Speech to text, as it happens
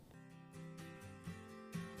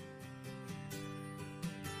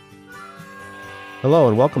Hello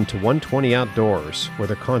and welcome to 120 Outdoors, where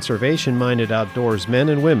the conservation-minded outdoors men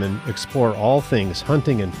and women explore all things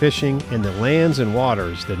hunting and fishing in the lands and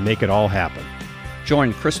waters that make it all happen.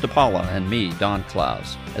 Join Chris DePaula and me, Don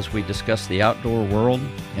Klaus, as we discuss the outdoor world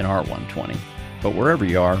in our 120. But wherever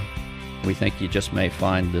you are, we think you just may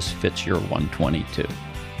find this fits your 120 too.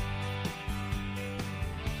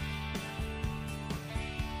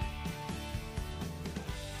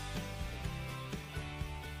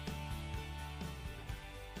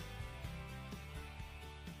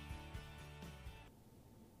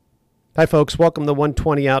 Hi folks, welcome to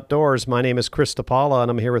 120 Outdoors. My name is Chris DePaula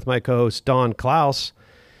and I'm here with my co-host Don Klaus.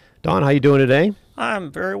 Don, how you doing today?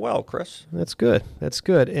 I'm very well, Chris. That's good. That's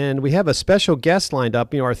good. And we have a special guest lined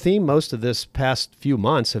up. You know, our theme most of this past few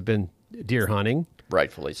months have been deer hunting.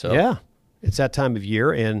 Rightfully so. Yeah, it's that time of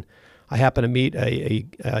year, and I happened to meet a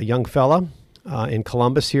young fella in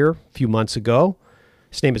Columbus here a few months ago.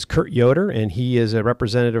 His name is Curt Yoder, and he is a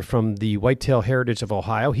representative from the Whitetail Heritage of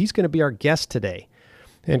Ohio. He's going to be our guest today.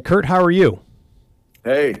 And Curt, how are you?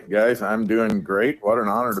 Hey, guys, I'm doing great. What an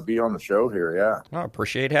honor to be on the show here, yeah. I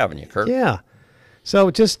appreciate having you, Curt. Yeah.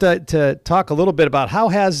 So just to talk a little bit about how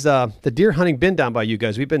has the deer hunting been down by you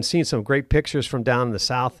guys? We've been seeing some great pictures from down in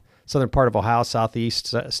the southern part of Ohio,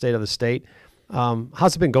 southeast state of the state.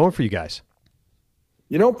 How's it been going for you guys?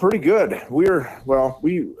 You know, pretty good. I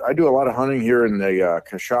do a lot of hunting here in the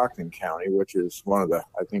Coshocton County, which is one of the,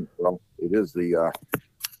 it is the,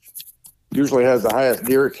 usually has the highest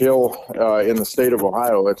deer kill in the state of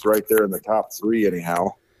Ohio. It's right there in the top three anyhow.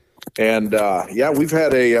 And we've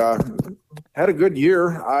had a good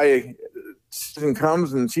year. Season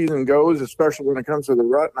comes and season goes, especially when it comes to the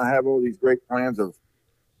rut. And I have all these great plans of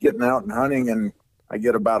getting out and hunting, and I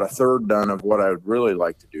get about a third done of what I would really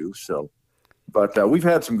like to do. So, but we've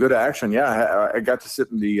had some good action. Yeah, I got to sit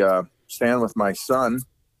in the stand with my son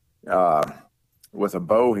with a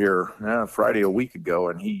bow here Friday a week ago,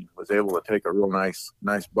 and he was able to take a real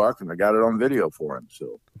nice buck, and I got it on video for him.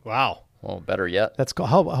 So wow. Well, better yet. That's cool.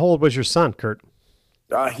 How old was your son, Curt?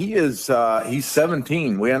 He's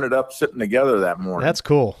 17. We ended up sitting together that morning. That's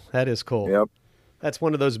cool. That is cool. Yep. That's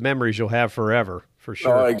one of those memories you'll have forever, for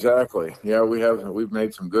sure. Oh, exactly. Yeah, we've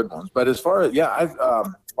made some good ones. But as far as I've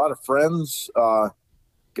a lot of friends,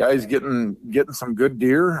 guys getting some good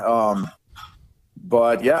deer.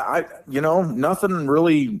 But yeah, nothing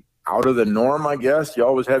really out of the norm, I guess. You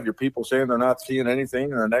always have your people saying they're not seeing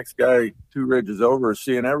anything, and the next guy 2 ridges over is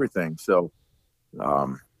seeing everything. So,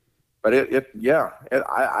 but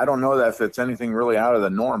I don't know that if it's anything really out of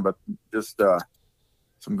the norm, but just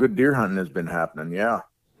some good deer hunting has been happening. Yeah.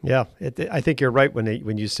 Yeah, I think you're right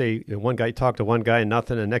when you say one guy talked to one guy and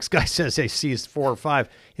nothing, and the next guy says he sees 4 or 5.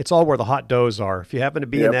 It's all where the hot does are. If you happen to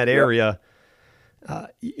be in that area,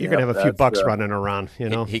 you're going to have a few bucks running around, you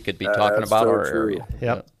know. He could be talking about our area.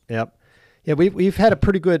 Yep. Yeah, we've had a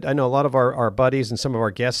pretty good, I know a lot of our buddies and some of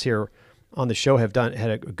our guests here on the show had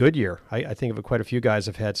a good year. I think of quite a few guys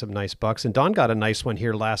have had some nice bucks. And Don got a nice one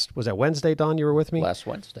here was that Wednesday, Don, you were with me? Last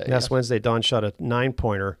Wednesday. Last Wednesday, Don shot a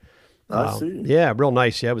 9-pointer. I see. Yeah, real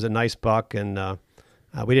nice. Yeah, it was a nice buck, and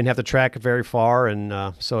we didn't have to track it very far,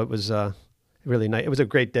 and so it was really nice. It was a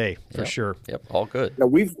great day for sure. Yep, all good. Yeah,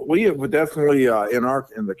 we have definitely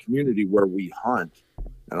in the community where we hunt,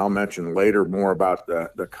 and I'll mention later more about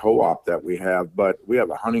the co-op that we have. But we have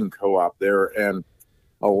a hunting co-op there, and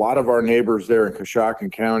a lot of our neighbors there in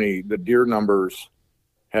Coshocton County, the deer numbers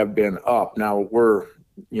have been up. Now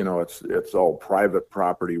it's all private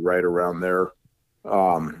property right around there.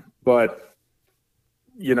 But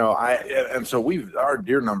our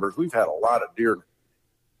deer numbers, we've had a lot of deer.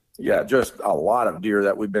 Yeah, just a lot of deer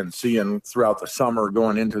that we've been seeing throughout the summer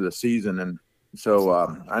going into the season. And so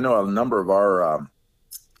I know a number of our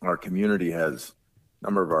community a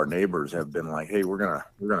number of our neighbors have been like, hey, we're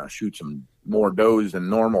gonna shoot some more does than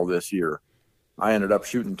normal this year. I ended up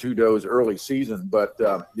shooting 2 does early season, but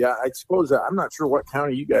I suppose I'm not sure what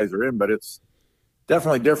county you guys are in, but it's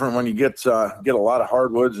definitely different when you get a lot of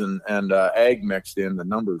hardwoods and ag mixed in. The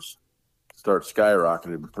numbers start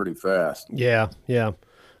skyrocketing pretty fast. Yeah.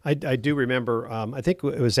 I do remember, I think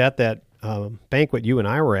it was at that banquet you and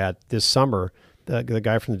I were at this summer, the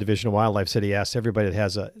guy from the Division of Wildlife said he asked everybody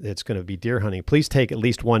that's going to be deer hunting, please take at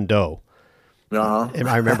least 1 doe. Uh-huh. And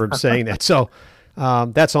I remember him saying that. So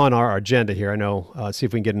that's on our agenda here. I know, see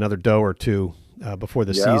if we can get another doe or 2 before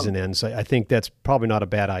the season ends. I think that's probably not a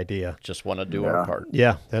bad idea. Just want to do our part.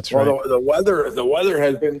 Yeah, that's right. Well, the weather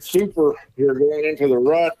has been super here going into the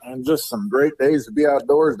rut, and just some great days to be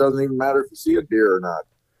outdoors. Doesn't even matter if you see a deer or not.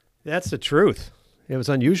 That's the truth. It was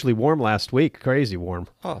unusually warm last week. Crazy warm.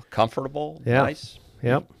 Oh, comfortable. Yeah. Nice.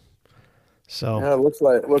 Yep. So yeah, it looks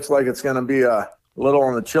like it's going to be a little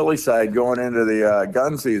on the chilly side going into the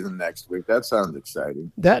gun season next week. That sounds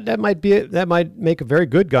exciting. That might make a very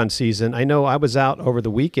good gun season. I know I was out over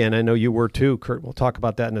the weekend. I know you were too, Curt. We'll talk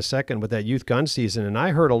about that in a second with that youth gun season. And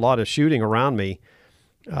I heard a lot of shooting around me.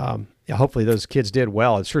 Hopefully those kids did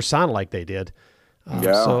well. It sure sounded like they did.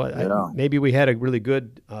 Maybe we had a really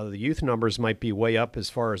good, the youth numbers might be way up as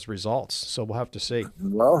far as results. So we'll have to see.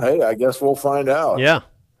 Well, hey, I guess we'll find out. Yeah.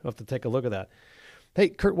 We'll have to take a look at that. Hey,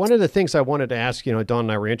 Curt, one of the things I wanted to ask, Don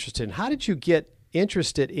and I were interested in, how did you get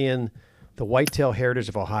interested in the Whitetail Heritage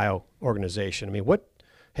of Ohio organization? I mean,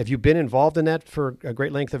 have you been involved in that for a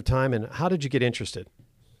great length of time, and how did you get interested?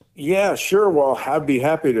 Yeah, sure. Well, I'd be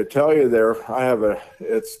happy to tell you there.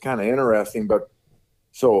 It's kind of interesting, but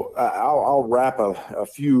so I'll wrap a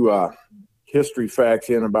few history facts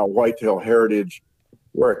in about Whitetail Heritage,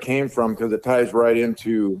 where it came from, because it ties right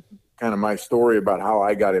into kind of my story about how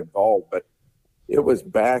I got involved. But it was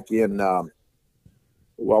back in,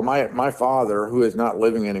 my father, who is not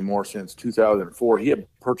living anymore since 2004, he had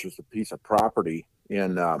purchased a piece of property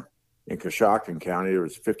in Coshocton County. There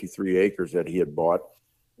was 53 acres that he had bought.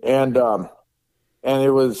 And that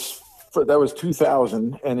was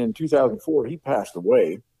 2000. And in 2004, he passed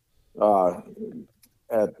away at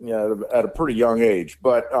a pretty young age.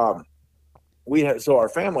 But so our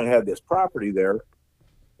family had this property there,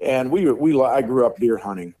 and I grew up deer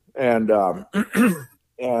hunting. And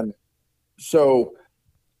and so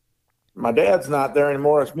my dad's not there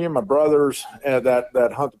anymore. It's me and my brothers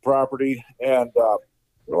that hunt the property. And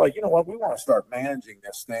we're like, you know what, we want to start managing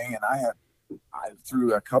this thing. And I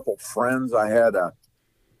through a couple friends, I had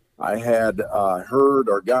heard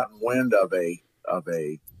or gotten wind of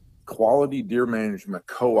a quality deer management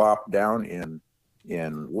co-op down in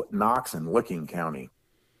Knox and Licking County.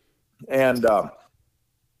 And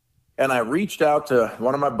I reached out to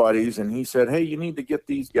one of my buddies, and he said, hey, you need to get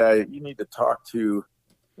these guys, you need to talk to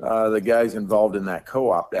the guys involved in that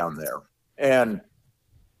co-op down there. And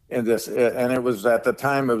it was, at the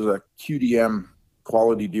time, it was a QDM,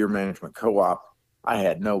 Quality Deer Management Co-op. I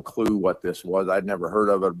had no clue what this was. I'd never heard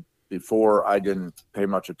of it before. I didn't pay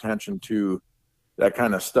much attention to that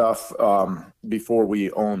kind of stuff before we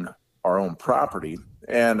owned our own property.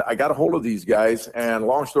 And I got a hold of these guys, and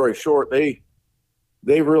long story short, they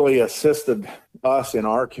really assisted us in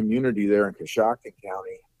our community there in Coshocton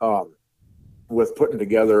County with putting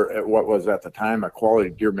together what was at the time a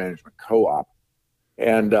Quality Deer Management Co-op.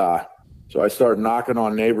 And so I started knocking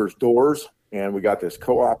on neighbors' doors, and we got this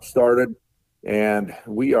co-op started. And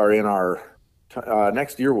we are in our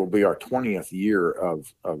next year will be our 20th year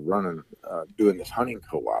of running, doing this hunting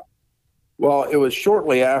co-op. Well, it was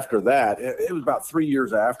shortly after that. It was about 3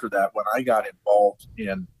 years after that when I got involved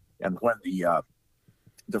in, and when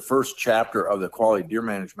the first chapter of the Quality Deer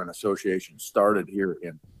Management Association started here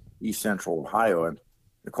in East Central Ohio. And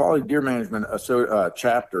the Quality Deer Management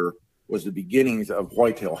chapter was the beginnings of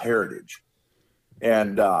Whitetail Heritage.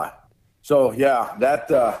 And so, yeah,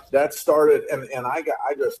 that started, and I have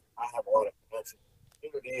a lot of connections in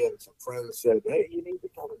the community, and some friends said, hey, you need to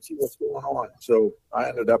come and see what's going on. So I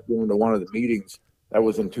ended up going to one of the meetings. That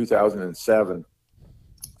was in 2007.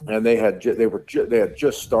 And they had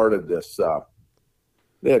just started this,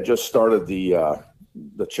 they had just started the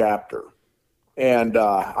chapter. And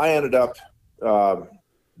I ended up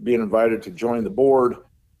being invited to join the board.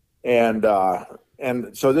 And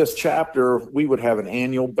so this chapter, we would have an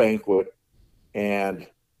annual banquet, and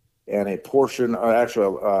a portion,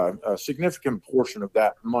 actually a significant portion of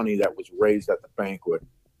that money that was raised at the banquet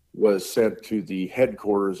was sent to the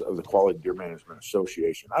headquarters of the Quality Deer Management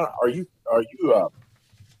Association. Are you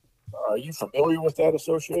familiar with that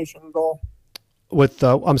association at all? With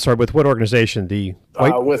I'm sorry, with what organization?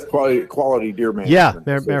 With Quality Deer Management. Yeah,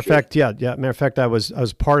 matter of fact, matter of fact, I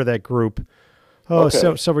was part of that group.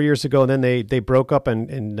 Several years ago, and then they broke up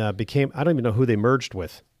and became, I don't even know who they merged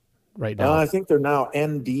with right now. I think they're now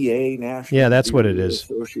NDA, National. Yeah, that's what it is.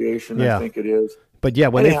 Association, yeah. I think it is. But yeah,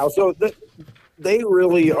 so they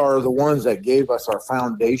really are the ones that gave us our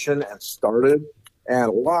foundation and started, and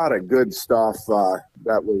a lot of good stuff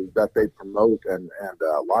that they promote, and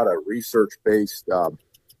a lot of research-based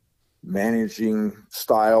managing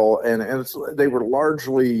style, and they were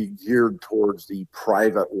largely geared towards the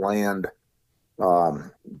private land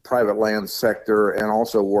sector, and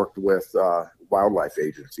also worked with wildlife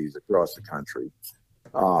agencies across the country.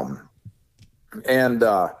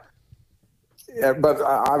 But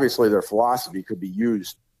obviously their philosophy could be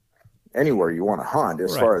used anywhere you want to hunt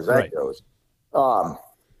as far as that goes.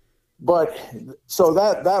 But so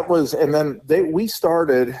that was, and then we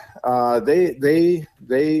started,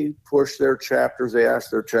 they pushed their chapters. They asked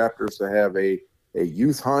their chapters to have a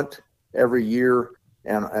youth hunt every year,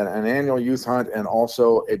 and an annual youth hunt, and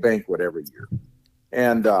also a banquet every year.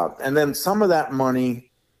 And then some of that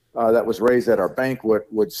money that was raised at our banquet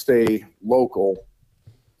would stay local,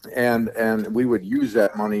 and we would use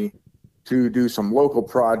that money to do some local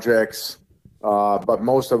projects, but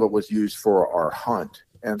most of it was used for our hunt.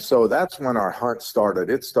 And so that's when our hunt started.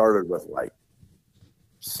 It started with like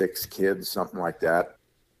 6 kids, something like that.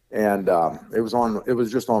 And it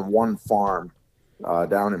was just on one farm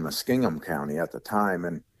down in Muskingum County at the time.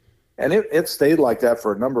 And it stayed like that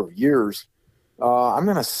for a number of years. I'm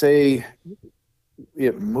going to say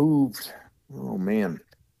it moved, oh man,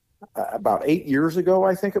 about 8 years ago,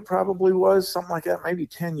 I think it probably was, something like that, maybe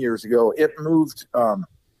 10 years ago. It moved,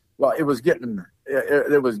 well, it was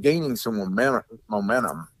gaining some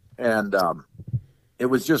momentum. And it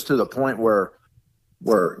was just to the point where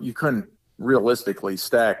you couldn't realistically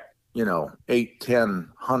stack, 8, 10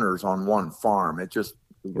 hunters on one farm. It just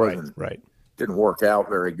wasn't, didn't work out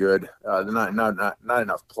very good. Not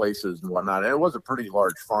enough places and whatnot. And it was a pretty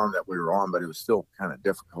large farm that we were on, but it was still kind of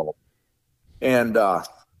difficult. And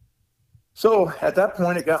so at that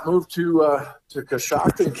point, it got moved to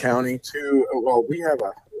Coshocton County we have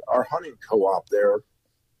our hunting co-op there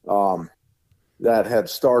that had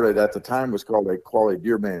started at the time, was called a Quality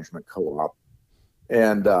Deer Management Co-op.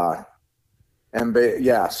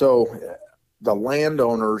 So the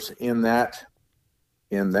landowners in that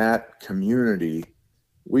community,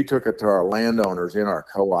 we took it to our landowners in our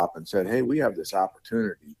co-op and said, hey, we have this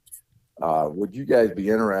opportunity. Would you guys be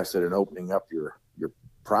interested in opening up your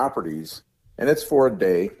properties? And it's for a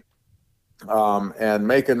day, and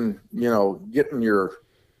making, getting your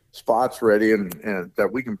spots ready, and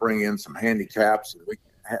that we can bring in some handicaps, and we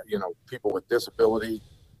can have, people with disability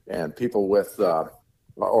and people with,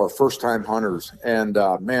 or first-time hunters. And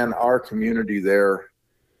man, our community there,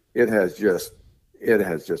 it has just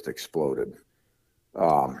exploded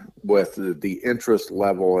with the interest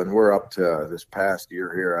level. And we're up to, this past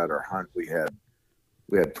year here at our hunt, we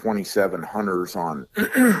had 27 hunters on.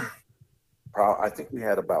 I think we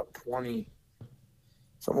had about 20,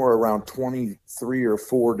 somewhere around 23 or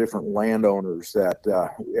 4 different landowners that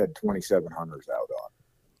we had 27 hunters out on.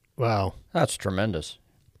 Wow, that's tremendous.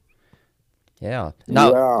 Yeah.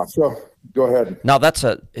 So go ahead. Now that's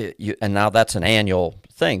an annual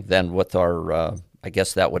thing then with our. I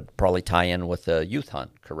guess that would probably tie in with the youth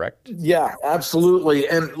hunt, correct? Yeah, absolutely.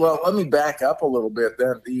 And well, let me back up a little bit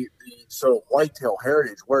then. So Whitetail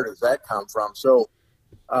Heritage, where does that come from? So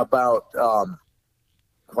about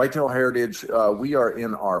Whitetail Heritage, we are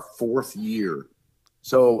in our 4th year.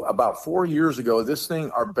 So about 4 years ago,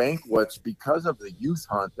 our banquets, because of the youth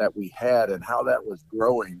hunt that we had and how that was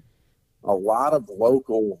growing, a lot of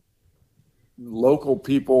local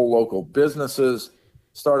people, local businesses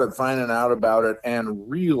started finding out about it and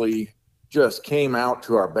really just came out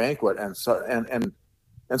to our banquet. And so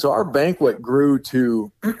our banquet grew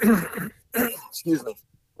to, excuse me,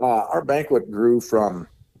 our banquet grew from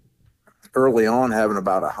early on having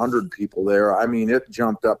about 100 people there. I mean, it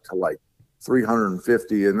jumped up to like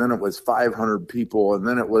 350, and then it was 500 people, and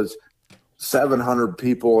then it was 700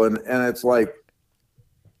 people. And it's like,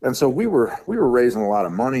 and so we were raising a lot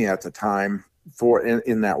of money at the time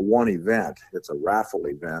in that one event. It's a raffle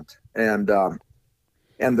event. And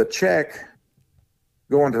the check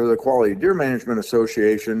going to the Quality Deer Management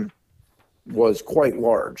Association was quite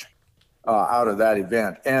large out of that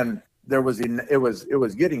event. And it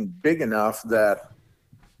was getting big enough that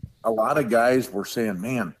a lot of guys were saying,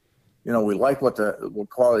 man, we like what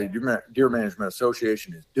Quality Deer Management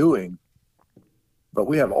Association is doing, but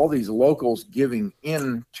we have all these locals giving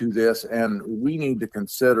in to this, and we need to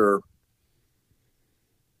consider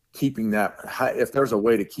keeping that high, if there's a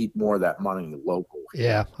way to keep more of that money local.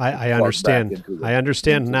 Yeah, I understand. I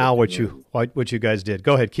understand now what you guys did.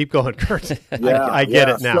 Go ahead, keep going, Curt. I get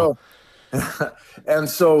it now. And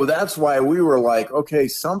so that's why we were like, okay,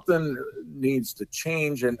 something needs to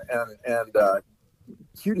change. And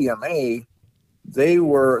QDMA,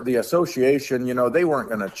 the association, they weren't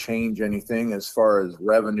going to change anything as far as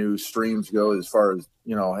revenue streams go, as far as,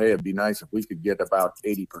 hey, it'd be nice if we could get about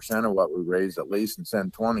 80% of what we raised at least and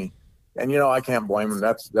send 20. And, I can't blame them.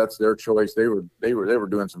 That's their choice. They were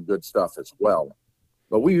doing some good stuff as well.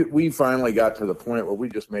 But we finally got to the point where we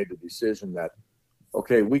just made the decision that,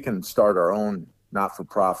 okay, we can start our own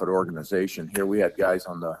not-for-profit organization here. We had guys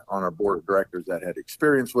on our board of directors that had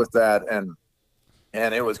experience with that, and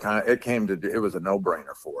it was it was a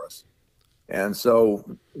no-brainer for us. And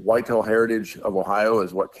so Whitetail Heritage of Ohio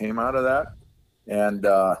is what came out of that. And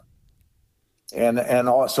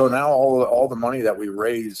so now all the money that we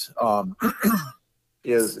raise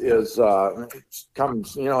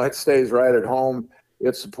comes, it stays right at home.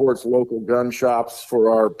 It supports local gun shops for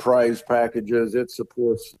our prize packages. It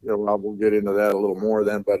supports, we'll get into that a little more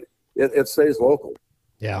then, but it stays local.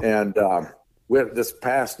 Yeah. And with this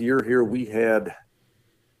past year here, we had,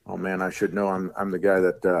 oh man, I should know. I'm the guy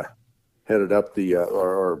that headed up the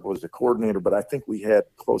or was the coordinator, but I think we had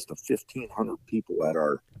close to 1,500 people at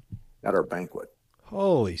our banquet.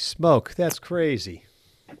 Holy smoke, that's crazy.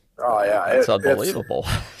 Oh yeah, it's unbelievable.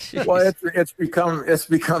 Well, it's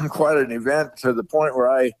become quite an event to the point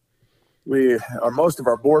where most of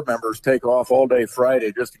our board members take off all day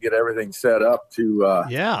Friday just to get everything set up to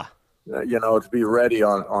to be ready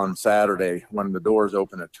on Saturday when the doors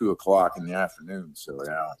open at 2:00 in the afternoon. So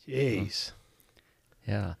yeah. Jeez.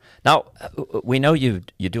 Yeah. Now we know you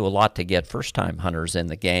do a lot to get first-time hunters in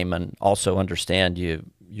the game, and also understand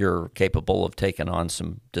you're capable of taking on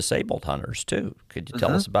some disabled hunters too. Could you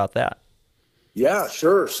tell us about that? Yeah,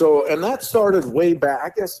 sure. So, and that started way back.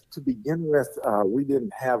 I guess to begin with, we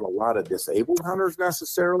didn't have a lot of disabled hunters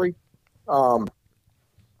necessarily, but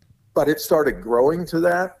it started growing to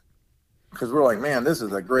that because we're like, man, this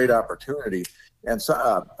is a great opportunity. And so,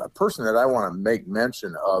 a person that I want to make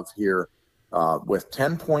mention of here with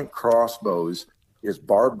 10-point crossbows is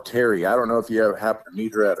Barb Terry. I don't know if you ever happen to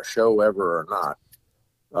meet her at a show ever or not.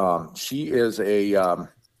 She is a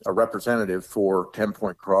representative for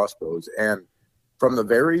 10-point crossbows, and from the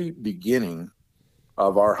very beginning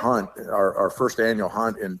of our hunt, our first annual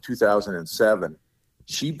hunt in 2007,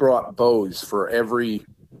 she brought bows for every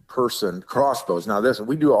person, crossbows. Now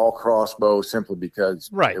we do all crossbow simply because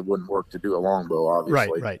it wouldn't work to do a longbow,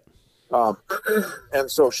 obviously. Right. And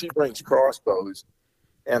so she brings crossbows.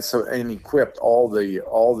 And equipped all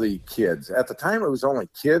the kids. At the time, it was only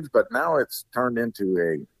kids, but now it's turned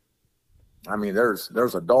into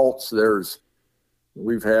there's adults.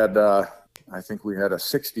 We've had, I think we had a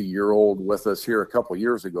 60-year-old with us here a couple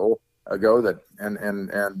years ago that,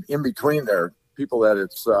 and in between there, people that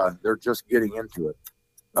they're just getting into it.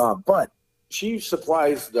 But she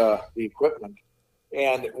supplies the equipment,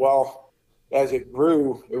 and as it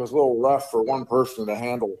grew, it was a little rough for one person to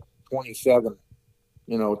handle 27.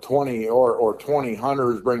 20 or 20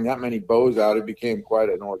 hunters, bring that many bows out. It became quite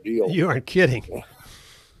an ordeal. You aren't kidding.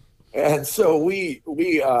 And so we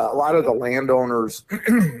a lot of the landowners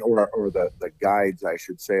or the guides, I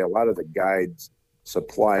should say, a lot of the guides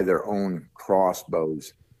supply their own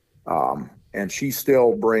crossbows. And she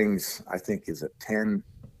still brings, I think,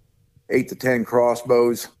 8 to 10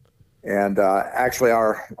 crossbows. And actually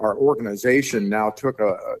our organization now took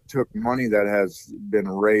money that has been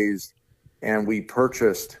raised, and we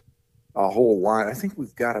purchased a whole line. I think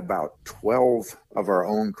we've got about 12 of our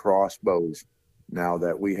own crossbows now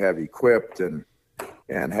that we have equipped and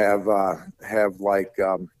have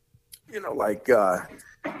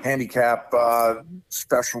handicap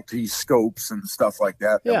specialty scopes and stuff like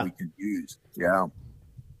that we can use. Yeah.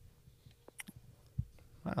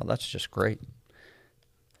 Wow, that's just great.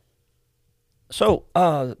 So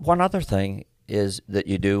one other thing is that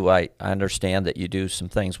you do, I understand that you do some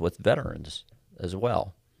things with veterans as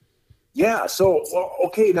well. Yeah. So,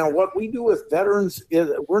 okay. Now what we do with veterans is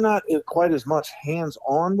we're not quite as much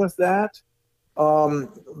hands-on with that.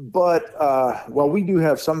 But we do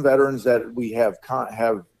have some veterans that we have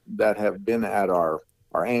been at our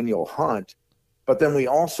annual hunt, but then we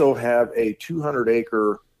also have a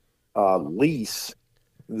 200-acre lease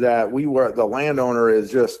that the landowner is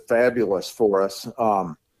just fabulous for us.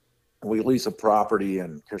 We lease a property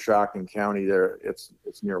in Coshocton County there. It's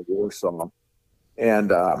near Warsaw.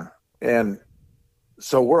 And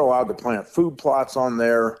so we're allowed to plant food plots on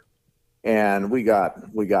there. And we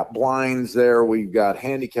got blinds there. We've got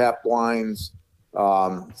handicap blinds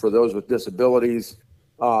for those with disabilities.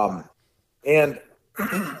 And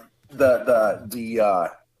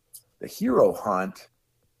the Hero Hunt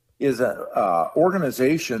is an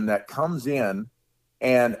organization that comes in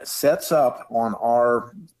and sets up on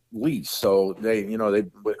our lease. So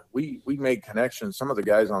we made connections. Some of the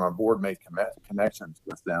guys on our board made connections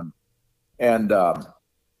with them, and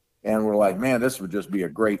we're like, man, this would just be a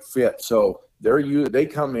great fit. So they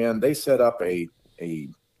come in, they set up a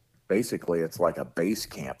basically it's like a base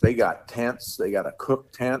camp. They got tents, they got a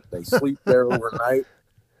cook tent, they sleep there overnight,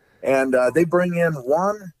 and they bring in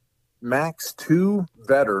 1, max 2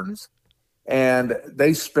 veterans, and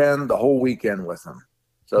they spend the whole weekend with them.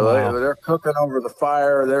 So wow. They're cooking over the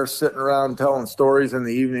fire. They're sitting around telling stories in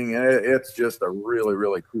the evening. And it's just a really,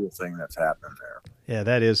 really cool thing that's happening there. Yeah,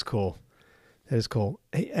 that is cool. That is cool.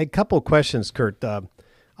 Hey, a couple of questions, Curt.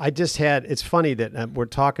 It's funny that we're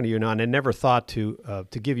talking to you now, and I never thought to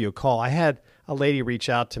give you a call. I had a lady reach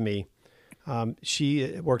out to me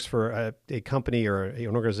She works for a company or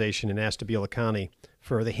an organization in Ashtabula County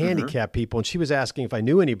for the handicapped people. And she was asking if I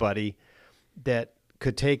knew anybody that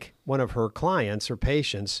could take one of her clients or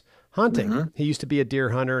patients hunting. He used to be a deer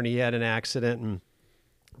hunter and he had an accident. And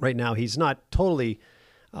right now he's not totally,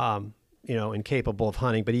 incapable of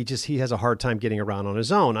hunting, but he has a hard time getting around on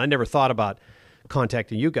his own. I never thought about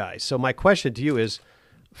contacting you guys. So my question to you is,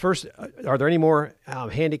 first, are there any more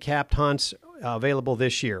handicapped hunts available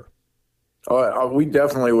this year? We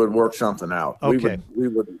definitely would work something out. Okay. We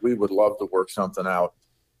would love to work something out.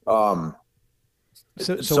 How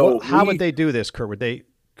would they do this, Curt? Is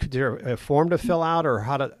there a form to fill out,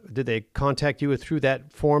 or did they contact you through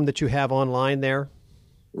that form that you have online there?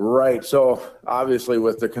 Right. So obviously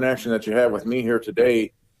with the connection that you have with me here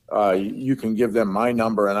today, you can give them my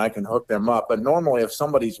number and I can hook them up. But normally if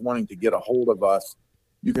somebody's wanting to get a hold of us,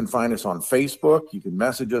 you can find us on Facebook. You can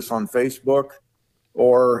message us on Facebook,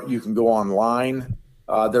 or you can go online.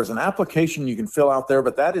 There's an application you can fill out there,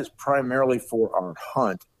 but that is primarily for our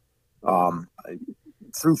hunt.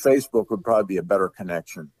 Through Facebook would probably be a better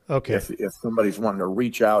connection. Okay. If somebody's wanting to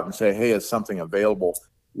reach out and say, hey, is something available?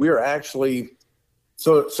 We are actually,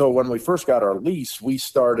 so when we first got our lease, we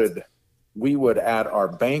would at our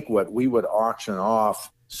banquet, we would auction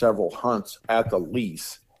off several hunts at the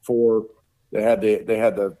lease they had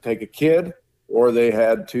to take a kid, or they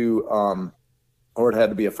had to, or it had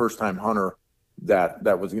to be a first time hunter they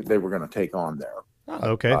were going to take on there.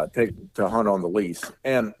 Okay. To hunt on the lease.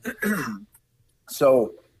 And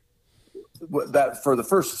so that for the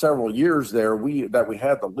first several years there, we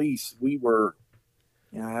had the lease,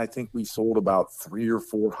 I think we sold about 3 or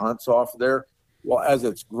 4 hunts off there. Well, as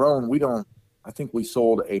it's grown, I think we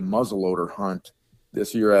sold a muzzleloader hunt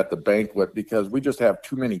this year at the banquet, because we just have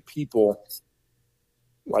too many people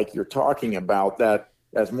like you're talking about, that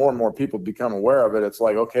as more and more people become aware of it, it's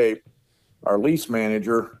like, okay, our lease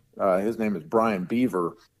manager, his name is Brian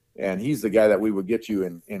Beaver, and he's the guy that we would get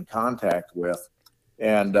you in contact with.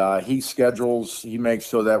 And he makes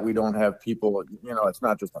so that we don't have people, it's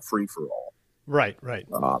not just a free for all. Right.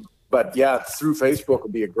 But yeah, through Facebook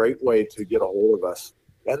would be a great way to get a hold of us.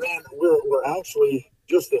 And then we're actually,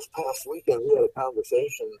 just this past weekend, we had a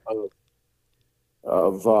conversation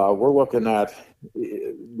of we're looking at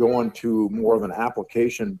going to more of an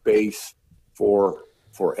application base for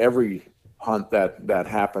every hunt that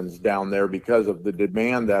happens down there, because of the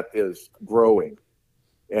demand that is growing.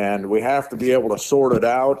 And we have to be able to sort it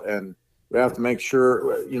out, and we have to make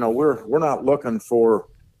sure, we're not looking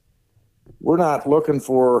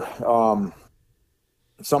for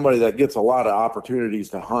somebody that gets a lot of opportunities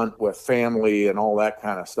to hunt with family and all that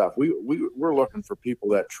kind of stuff. We're looking for people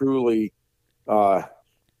that truly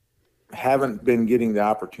haven't been getting the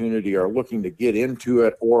opportunity, or looking to get into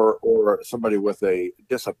it, or somebody with a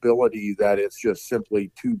disability that it's just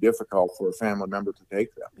simply too difficult for a family member to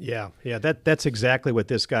take them. Yeah. That's exactly what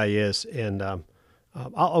this guy is. And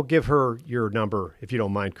I'll give her your number if you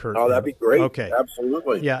don't mind, Curt. Oh, that'd be great. Okay.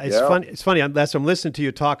 Absolutely. Yeah. It's funny. As I'm listening to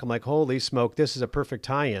you talk, I'm like, holy smoke, this is a perfect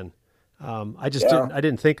tie-in. I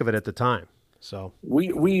didn't think of it at the time. So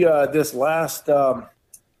we this last,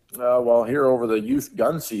 here over the youth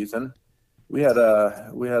gun season, we had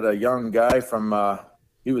a young guy from,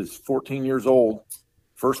 he was 14 years old,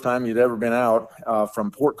 first time he'd ever been out,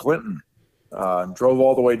 from Port Clinton, drove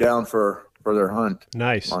all the way down for their hunt.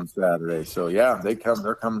 Nice. On Saturday. So yeah, they're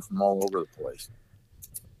coming from all over the place.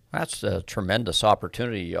 That's a tremendous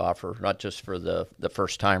opportunity you offer, not just for the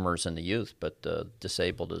first timers and the youth, but the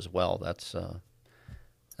disabled as well. That's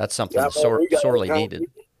something sorely needed.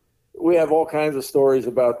 We have all kinds of stories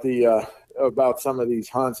about about some of these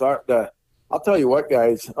hunts. I'll tell you what,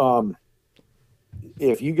 guys,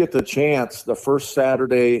 if you get the chance, the first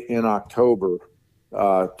Saturday in October,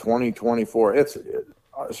 2024,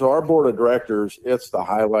 so our board of directors, it's the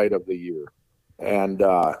highlight of the year. And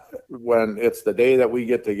when it's the day that we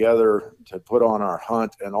get together to put on our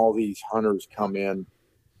hunt, and all these hunters come in,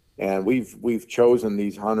 and we've chosen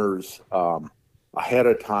these hunters ahead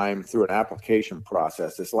of time through an application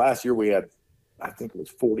process. This last year we had, I think it was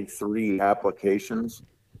 43 applications,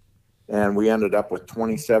 and we ended up with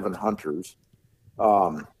 27 hunters.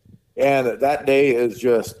 And that day it's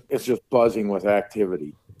just buzzing with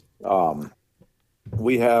activity.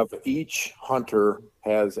 We have, each hunter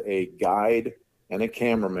has a guide and a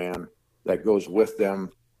cameraman that goes with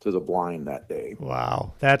them to the blind that day.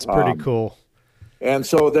 Wow, that's pretty cool. And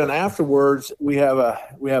so then afterwards, we have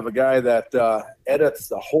a guy that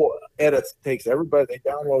takes everybody. They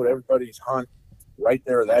download everybody's hunt right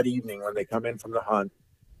there that evening when they come in from the hunt,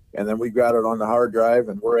 and then we've got it on the hard drive,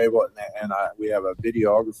 and we're able. And we have a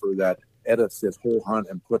videographer edits this whole hunt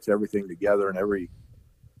and puts everything together, and every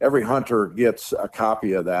hunter gets a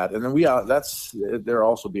copy of that. And then they're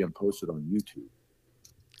also being posted on YouTube.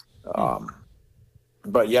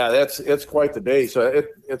 But yeah, it's quite the day. So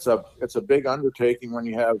it's a big undertaking when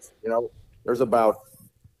you have, there's about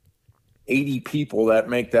 80 people that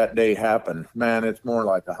make that day happen. Man, it's more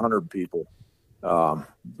like 100 people,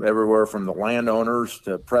 everywhere from the landowners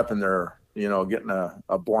to prepping their, getting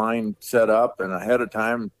a blind set up and ahead of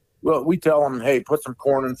time. Well, we tell them, hey, put some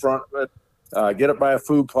corn in front of it, get it by a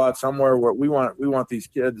food plot somewhere where we want these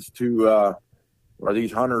kids to, or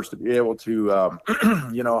these hunters to be able to,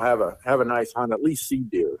 have a nice hunt, at least see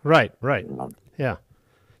deer. Right. Yeah.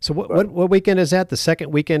 So what weekend is that? The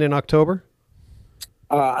second weekend in October?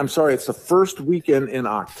 I'm sorry, it's the first weekend in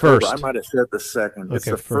October. First. I might have said the second. Okay, it's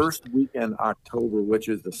the first weekend October, which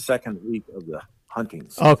is the second week of the hunting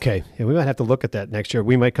season. Okay. Yeah, we might have to look at that next year.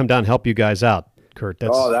 We might come down and help you guys out, Curt.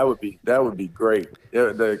 That would be great.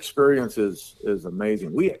 The experience is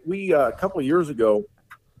amazing. We a couple of years ago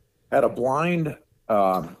had a blind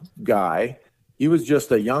guy. He was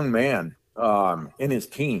just a young man in his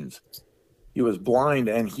teens. He was blind,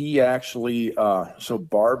 and he actually so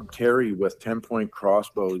Barb Terry with 10-point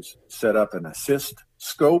crossbows set up an assist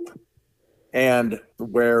scope, and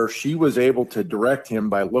where she was able to direct him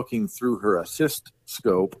by looking through her assist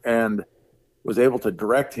scope, and was able to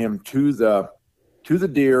direct him to the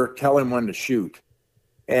deer, tell him when to shoot.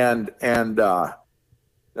 And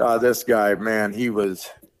this guy, man,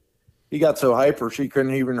 he got so hyper she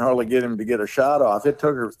couldn't even hardly get him to get a shot off. It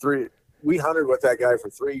took her we hunted with that guy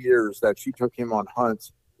for 3 years that she took him on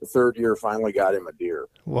hunts. The third year finally got him a deer.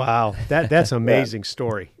 Wow. That's an amazing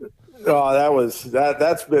story. Oh,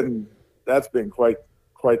 that's been quite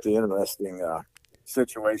the interesting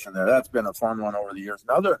situation there. That's been a fun one over the years.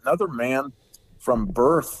 Another man from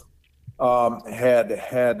birth had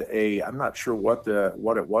I'm not sure what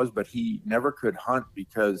it was, but he never could hunt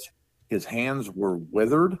because his hands were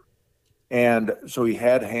withered. And so he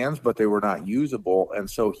had hands, but they were not usable. And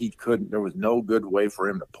so there was no good way for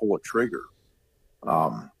him to pull a trigger.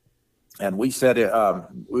 And we said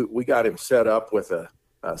we got him set up with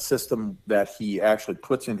a system that he actually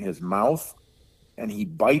puts in his mouth, and he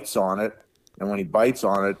bites on it. And when he bites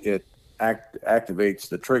on it, it activates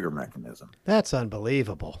the trigger mechanism. That's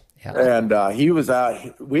unbelievable. Yeah. And he was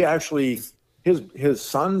out. We actually, his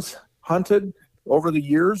sons hunted over the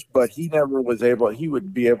years, but he never was able. He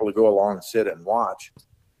would be able to go along and sit and watch.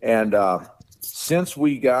 And since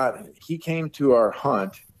he came to our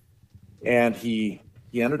hunt, and he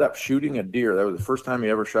ended up shooting a deer. That was the first time he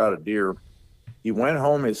ever shot a deer. He went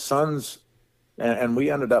home. His sons, and we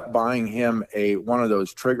ended up buying him one of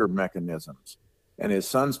those trigger mechanisms. And his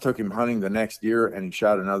sons took him hunting the next year, and he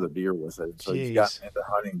shot another deer with it. So he's gotten into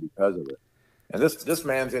hunting because of it. And this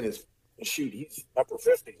man's in his he's upper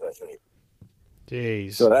 50s, I think.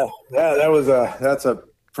 Jeez. So that's a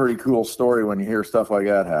pretty cool story when you hear stuff like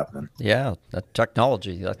that happening. Yeah, that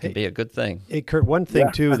technology, that can be a good thing. Hey, Curt, one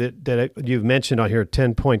thing too that you've mentioned on here,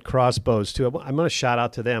 10-point crossbows too. I'm going to shout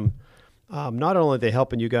out to them. Not only are they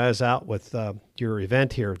helping you guys out with your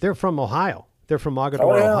event here, they're from Ohio. They're from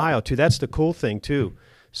Mogadore, Ohio too. That's the cool thing too.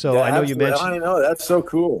 So I know you mentioned. I know, that's so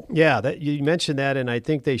cool. Yeah, that you mentioned that, and I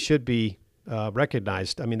think they should be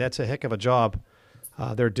recognized. I mean, that's a heck of a job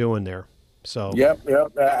they're doing there. So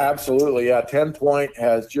Yep, absolutely. Yeah, 10-point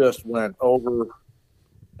has just went over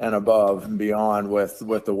and above and beyond with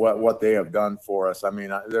what they have done for us. I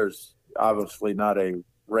mean, there's obviously not a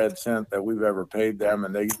red cent that we've ever paid them,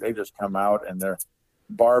 and they just come out, and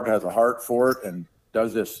Barb has a heart for it and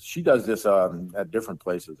does this. She does this at different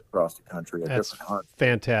places across the country. That's different hunts.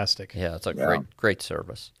 fantastic. Yeah, it's a great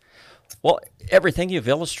service. Well, everything you've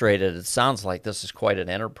illustrated, it sounds like this is quite an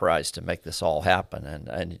enterprise to make this all happen.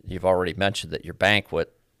 And you've already mentioned that your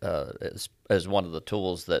banquet is one of the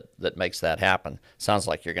tools that makes that happen. Sounds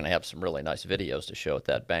like you're going to have some really nice videos to show at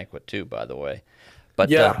that banquet too, by the way. But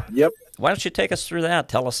yep. Why don't you take us through that?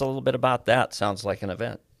 Tell us a little bit about that. Sounds like an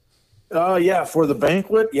event. For the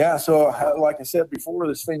banquet. Yeah. So like I said before,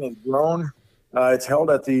 this thing has grown. It's held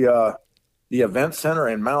at the event center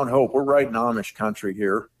in Mount Hope. We're right in Amish country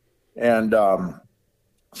here. And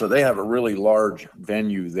so they have a really large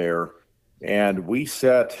venue there, and we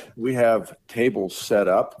have tables set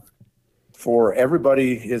up for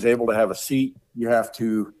everybody is able to have a seat.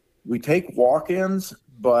 We take walk-ins,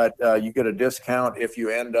 but you get a discount if you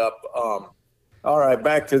end up. All right,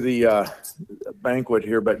 back to the banquet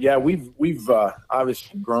here. But yeah, we've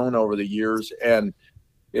obviously grown over the years, and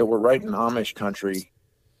we're right in Amish country.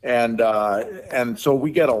 And so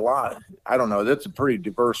we get a lot. I don't know. That's a pretty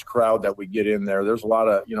diverse crowd that we get in there. There's a lot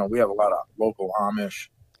of, we have a lot of local Amish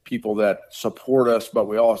people that support us, but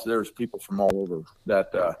there's people from all over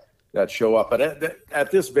that show up. But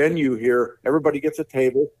at this venue here, everybody gets a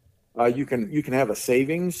table. You can have a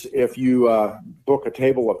savings if you book a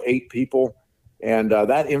table of 8 people, and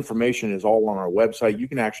that information is all on our website. You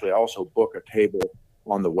can actually also book a table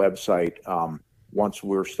on the website once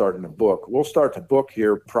we're starting to book. We'll start to book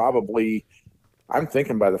here probably, I'm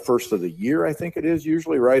thinking by the first of the year. I think it is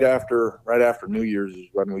usually right after New Year's is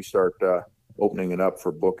when we start opening it up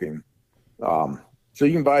for booking. So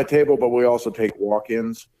you can buy a table, but we also take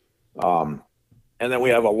walk-ins, and then we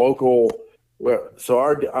have a local. So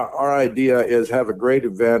our idea is have a great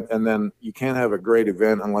event, and then you can't have a great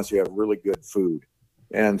event unless you have really good food.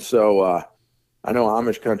 And so I know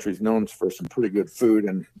Amish country is known for some pretty good food,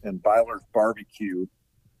 and Byler's barbecue,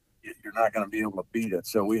 you're not going to be able to beat it.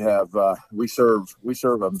 So we serve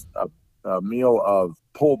a meal of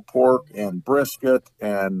pulled pork and brisket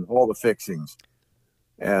and all the fixings.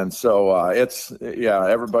 And so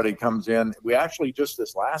everybody comes in. We actually just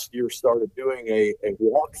this last year started doing a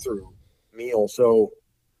walkthrough meal, so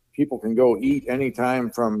people can go eat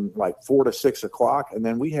anytime from like 4 to 6 o'clock. And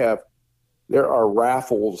then there are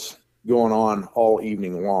raffles going on all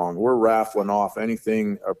evening long. We're raffling off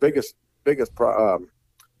anything. Our biggest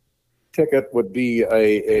ticket would be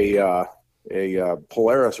a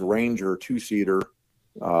Polaris Ranger 2-seater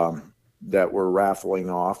that we're raffling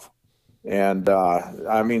off. And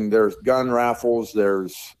I mean, there's gun raffles.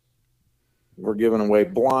 We're giving away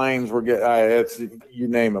blinds. It's you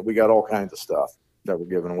name it. We got all kinds of stuff that we're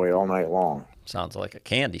giving away all night long. Sounds like a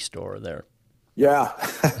candy store there. Yeah.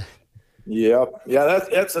 Yep. Yeah,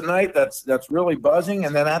 that's a night that's really buzzing.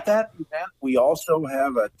 And then at that event, we also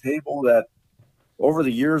have a table that over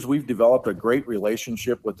the years we've developed a great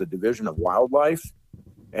relationship with the Division of Wildlife.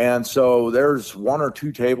 And so there's 1 or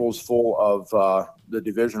 2 tables full of the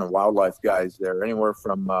Division of Wildlife guys there, anywhere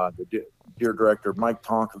from the Deer Director Mike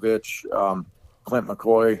Tonkovich, Clint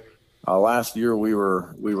McCoy. Last year we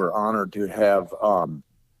were honored to have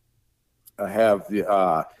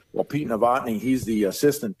the Pete Novotny. He's the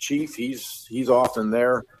assistant chief. He's often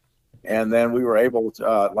there. And then we were able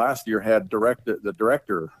to last year had the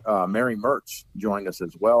director Mary Mertz joined us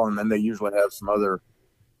as well. And then they usually have some other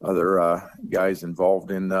guys involved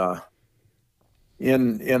in the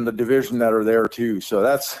division that are there too. So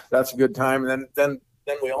that's a good time. And then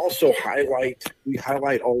we also highlight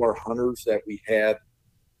all our hunters that we had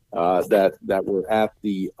that were at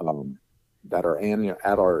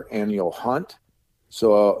our annual hunt.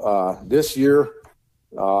 So this year,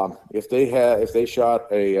 if they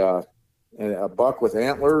shot a buck with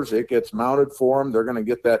antlers, it gets mounted for them. They're going to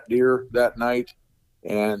get that deer that night.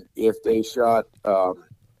 And if they shot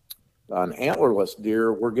an antlerless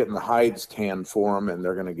deer, we're getting the hides tanned for them, and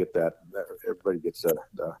they're going to get that. Everybody gets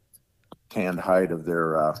the tanned hide of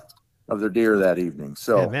their deer that evening.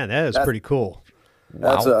 So, yeah, man, that is pretty cool.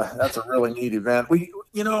 That's a really neat event.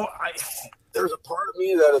 There's a part of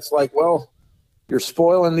me that it's like, well, you're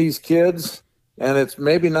spoiling these kids, and it's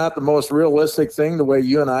maybe not the most realistic thing the way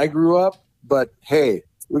you and I grew up. But hey,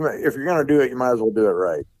 if you're going to do it, you might as well do it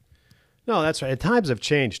right. No, that's right. And times have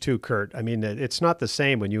changed too, Curt. I mean, it's not the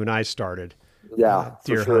same when you and I started. Yeah,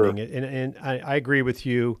 deer for sure. hunting, and I agree with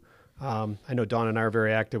you. I know Dawn and I are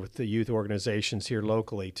very active with the youth organizations here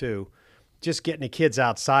locally too. Just getting the kids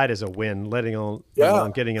outside is a win, letting alone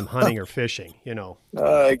getting them hunting or fishing,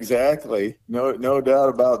 Exactly. No doubt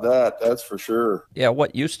about that. That's for sure. Yeah,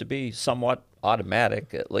 what used to be somewhat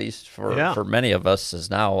automatic, at least for many of us, is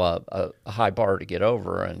now a high bar to get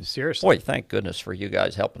over. And seriously, boy, thank goodness for you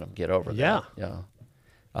guys helping them get over that. Yeah.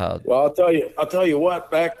 Well, I'll tell you what.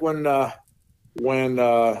 Back when there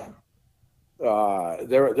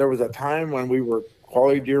was a time when we were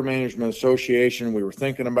Quality Deer Management Association, we were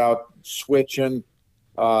thinking about switching,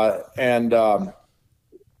 and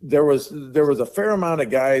there was a fair amount of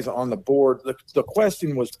guys on the board. The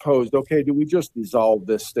question was posed: okay, do we just dissolve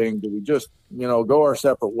this thing? Do we just go our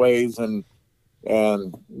separate ways and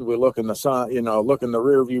we look in the sun, look in the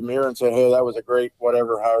rear view mirror and say, hey, that was a great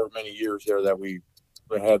however many years there that we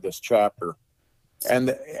had this chapter.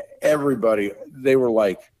 And everybody, they were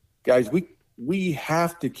like, guys, we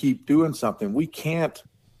have to keep doing something. We can't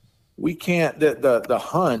the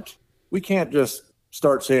hunt. We can't just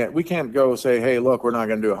start saying, we can't go say, hey, look, we're not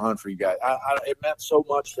going to do a hunt for you guys. It meant so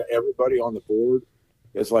much to everybody on the board.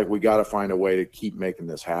 It's like, we got to find a way to keep making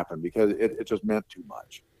this happen because it just meant too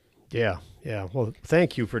much. Yeah. Well,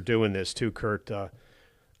 thank you for doing this too, Curt.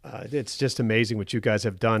 It's just amazing what you guys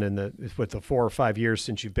have done with the 4 or 5 years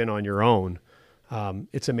since you've been on your own.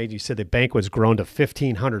 It's amazing. You said the banquet's grown to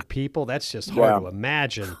 1,500 people. That's just hard to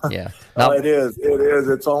imagine. Yeah. It is.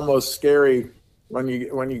 It's almost scary when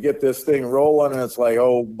you get this thing rolling, and it's like,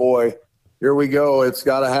 oh boy, here we go. It's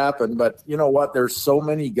got to happen. But you know what? There's so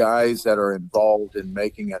many guys that are involved in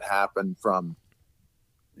making it happen, from,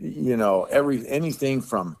 anything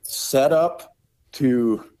from setup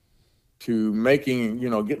to making,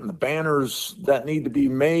 getting the banners that need to be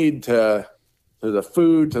made, to the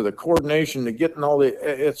food, to the coordination, to getting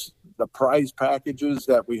it's the prize packages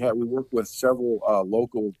that we have. We work with several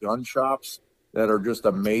local gun shops that are just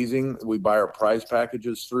amazing. We buy our prize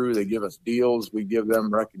packages through. They give us deals. We give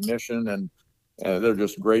them recognition, and they're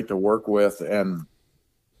just great to work with. And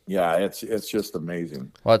yeah, it's just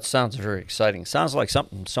amazing. Well, it sounds very exciting. Sounds like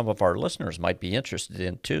something some of our listeners might be interested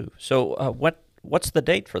in too. So what's the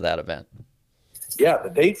date for that event? Yeah, the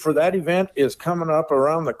date for that event is coming up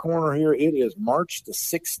around the corner here. It is March the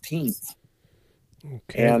 16th.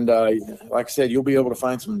 Okay. And like I said, you'll be able to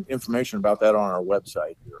find some information about that on our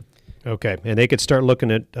website here. Okay. And they could start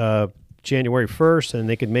looking at January 1st, and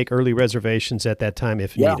they could make early reservations at that time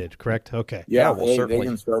if needed, correct? Okay. Yeah, well, they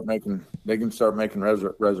can start making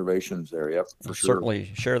reservations there. Yep, for sure.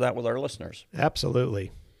 Certainly share that with our listeners.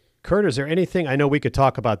 Absolutely. Curt, is there anything? I know we could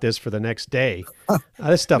talk about this for the next day.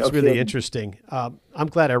 This stuff's really interesting. I'm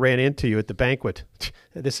glad I ran into you at the banquet.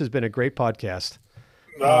 This has been a great podcast.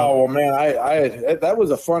 Oh, well, man, I that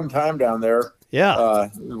was a fun time down there. Yeah.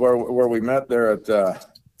 Where we met there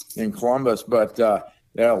in Columbus. But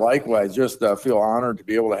yeah, likewise, just feel honored to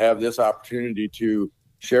be able to have this opportunity to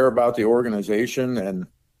share about the organization and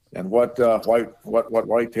what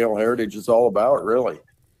Whitetail Heritage is all about, really.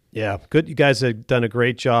 Yeah, good. You guys have done a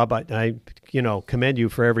great job. I commend you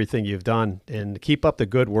for everything you've done, and keep up the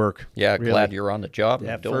good work. Yeah, really. Glad you're on the job.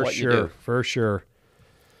 Yeah, doing what you do. For sure.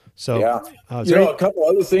 So, yeah, a couple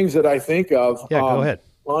other things that I think of. Yeah, go ahead.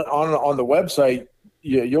 On the website,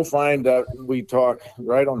 you'll find that we talk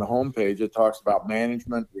right on the homepage. It talks about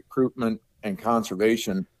management, recruitment, and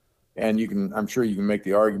conservation, and I'm sure you can make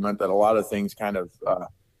the argument that a lot of things kind of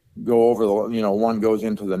go over one goes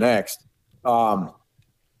into the next.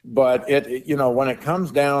 But when it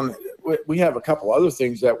comes down, we have a couple other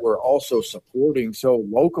things that we're also supporting. So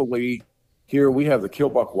locally here, we have the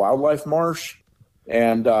Killbuck Wildlife Marsh,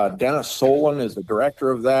 and Dennis Solon is the director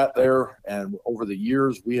of that there. And over the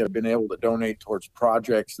years, we have been able to donate towards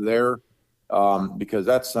projects there because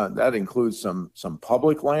that includes some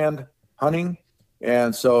public land hunting.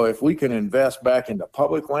 And so if we can invest back into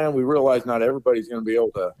public land, we realize not everybody's going to be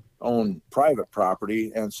able to own private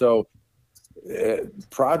property. And so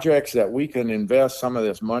projects that we can invest some of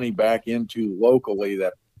this money back into locally,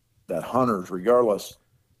 that hunters, regardless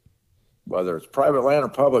whether it's private land or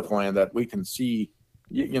public land, that we can see,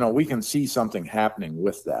 we can see something happening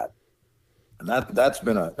with that. And that's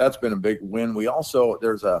been a big win. We also,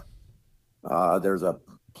 there's a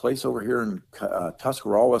place over here in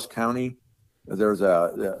Tuscarawas County.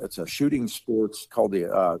 It's a shooting sports called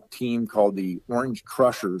the team called the Orange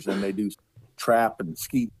Crushers, and they do trap and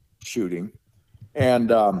skeet shooting.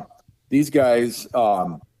 And these guys,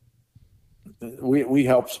 we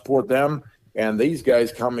help support them. And these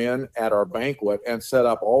guys come in at our banquet and set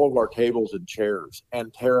up all of our tables and chairs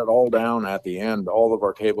and tear it all down at the end, all of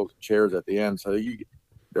our tables and chairs at the end. So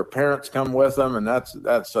their parents come with them, and that's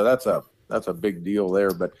a big deal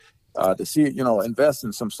there. But to see, invest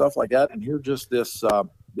in some stuff like that. And here just this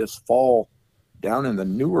fall down in the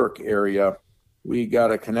Newark area, we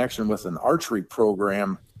got a connection with an archery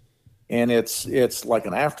program. And it's like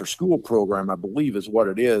an after school program, I believe is what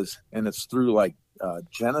it is. And it's through like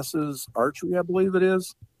Genesis Archery, I believe it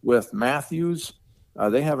is, with Matthews.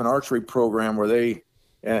 They have an archery program where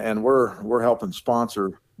we're helping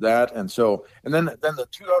sponsor that. And then the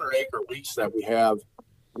 200-acre lease that we have,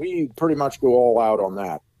 we pretty much go all out on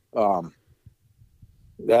that.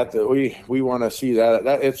 We want to see that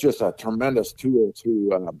it's just a tremendous tool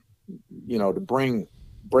to bring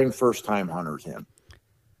first time hunters in.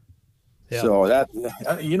 Yeah. So that,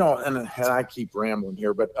 and I keep rambling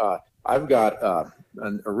here, but I've got a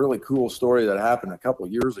really cool story that happened a couple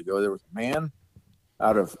of years ago. There was a man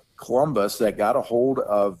out of Columbus that got a hold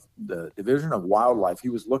of the Division of Wildlife. He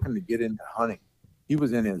was looking to get into hunting. He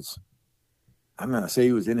was in his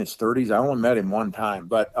 30s. I only met him one time,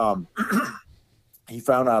 but he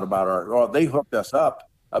found out about they hooked us up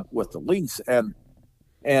with the lease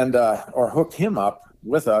or hooked him up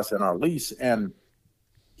with us in our lease. And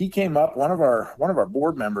he came up, one of our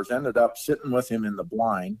board members ended up sitting with him in the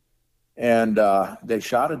blind, and they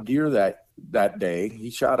shot a deer that day. He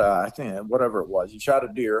shot I think whatever it was, he shot a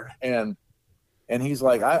deer, and he's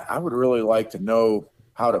like, I would really like to know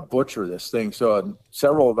how to butcher this thing. So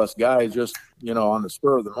several of us guys just, on the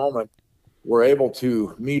spur of the moment, were able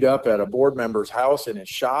to meet up at a board member's house in his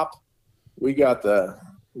shop, we got the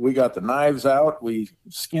knives out. We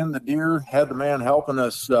skinned the deer, had the man helping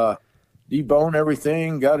us debone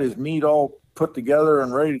everything, got his meat all put together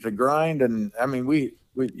and ready to grind. And I mean,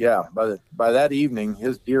 by that evening,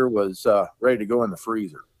 his deer was ready to go in the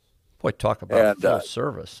freezer. Boy, talk about full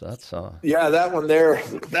service. That's yeah, that one there,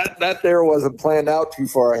 that there wasn't planned out too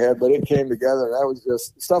far ahead, but it came together. That was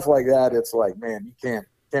just stuff like that. It's like, man, you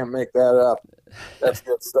can't make that up. That's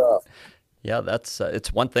good stuff. Yeah, that's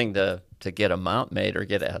it's one thing to get a mount made or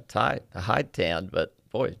get a hide tanned, but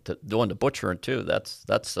boy, doing the butchering too. That's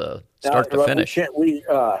start to finish.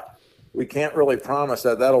 We can't really promise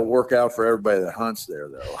that'll work out for everybody that hunts there,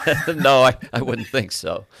 though. No, I wouldn't think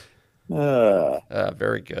so.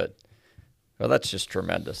 Very good. Well, that's just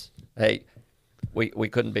tremendous. Hey, we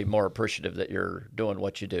couldn't be more appreciative that you're doing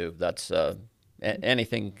what you do. That's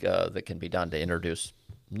anything that can be done to introduce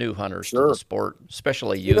new hunters to the sport,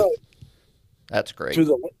 especially youth. That's great.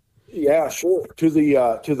 Yeah, sure. To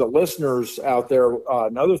the listeners out there,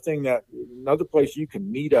 another place you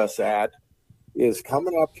can meet us at is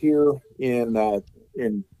coming up here in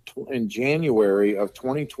January of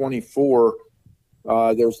 2024.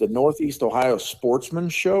 There's the Northeast Ohio Sportsman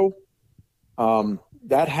Show.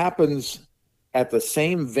 That happens at the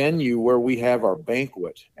same venue where we have our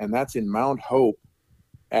banquet, and that's in Mount Hope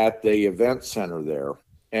at the event center there.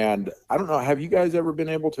 And I don't know, have you guys ever been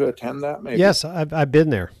able to attend that? Maybe? Yes, I've been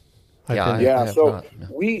there.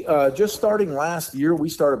 We just starting last year, we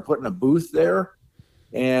started putting a booth there,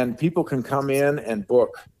 and people can come in and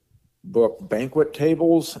book banquet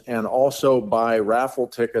tables and also buy raffle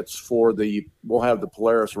tickets we'll have the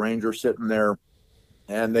Polaris Ranger sitting there,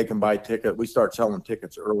 and they can buy tickets. We start selling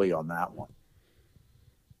tickets early on that one.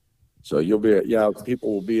 So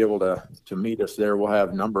people will be able to meet us there. We'll have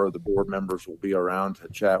a number of the board members will be around to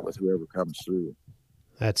chat with whoever comes through.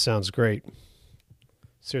 That sounds great.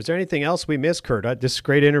 So is there anything else we missed, Curt? This is a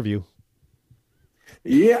great interview.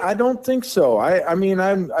 Yeah, I don't think so. I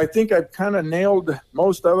think I've kind of nailed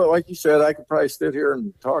most of it. Like you said, I could probably sit here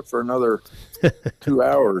and talk for another 2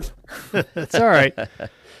 hours. That's all right.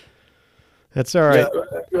 That's all right.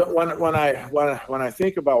 Yeah, when I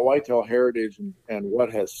think about Whitetail Heritage and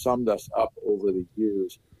what has summed us up over the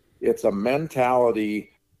years, it's a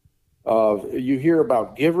mentality of, you hear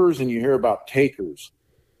about givers and you hear about takers,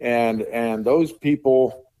 and those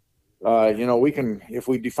people, if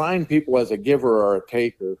we define people as a giver or a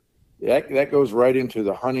taker, that goes right into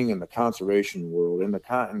the hunting and the conservation world. In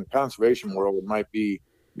the conservation world, it might be,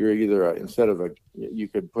 you're either you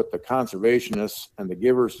could put the conservationists and the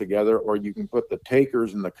givers together, or you can put the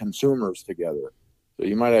takers and the consumers together. So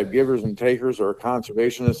you might have givers and takers, or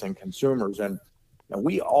conservationists and consumers. And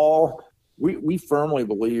we firmly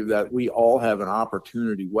believe that we all have an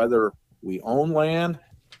opportunity, whether we own land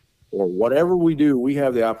or whatever we do, we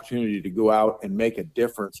have the opportunity to go out and make a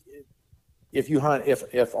difference. If you hunt,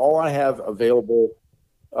 if all I have available,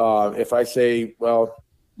 if I say, well,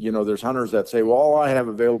 there's hunters that say, well, all I have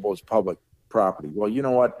available is public property. Well, you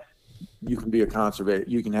know what? You can be you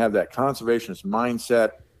can have that conservationist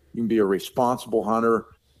mindset. You can be a responsible hunter.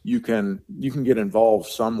 You can get involved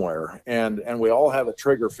somewhere, and we all have a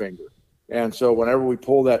trigger finger. And so whenever we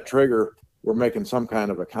pull that trigger, we're making some kind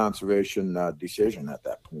of a conservation decision at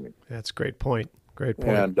that point. That's a great point. Great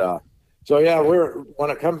point. And when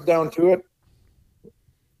it comes down to it,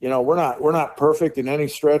 we're not perfect in any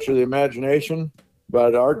stretch of the imagination,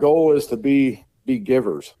 but our goal is to be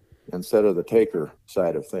givers instead of the taker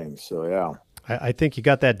side of things. So, yeah. I think you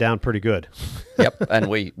got that down pretty good. Yep, and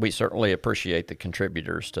we certainly appreciate the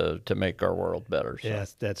contributors to make our world better. So.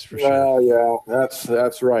 Yes, that's for sure. Yeah,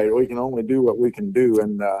 that's right. We can only do what we can do,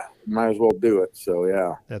 and might as well do it. So,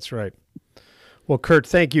 yeah. That's right. Well, Curt,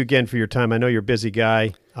 thank you again for your time. I know you're a busy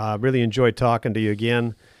guy. Really enjoyed talking to you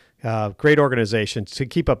again. Great organization. So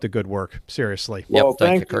keep up the good work. Seriously. Well,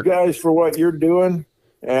 thank you guys for what you're doing.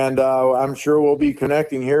 And I'm sure we'll be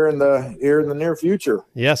connecting here in the near future.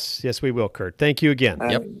 Yes, we will, Curt. Thank you again.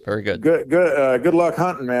 Yep, very good. Good luck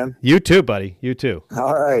hunting, man. You too, buddy. You too.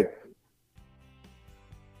 All right.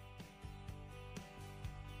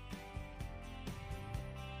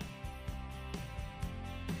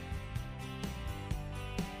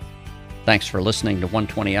 Thanks for listening to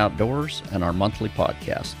 120 Outdoors and our monthly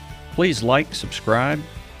podcast. Please like, subscribe,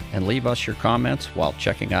 and leave us your comments while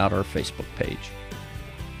checking out our Facebook page.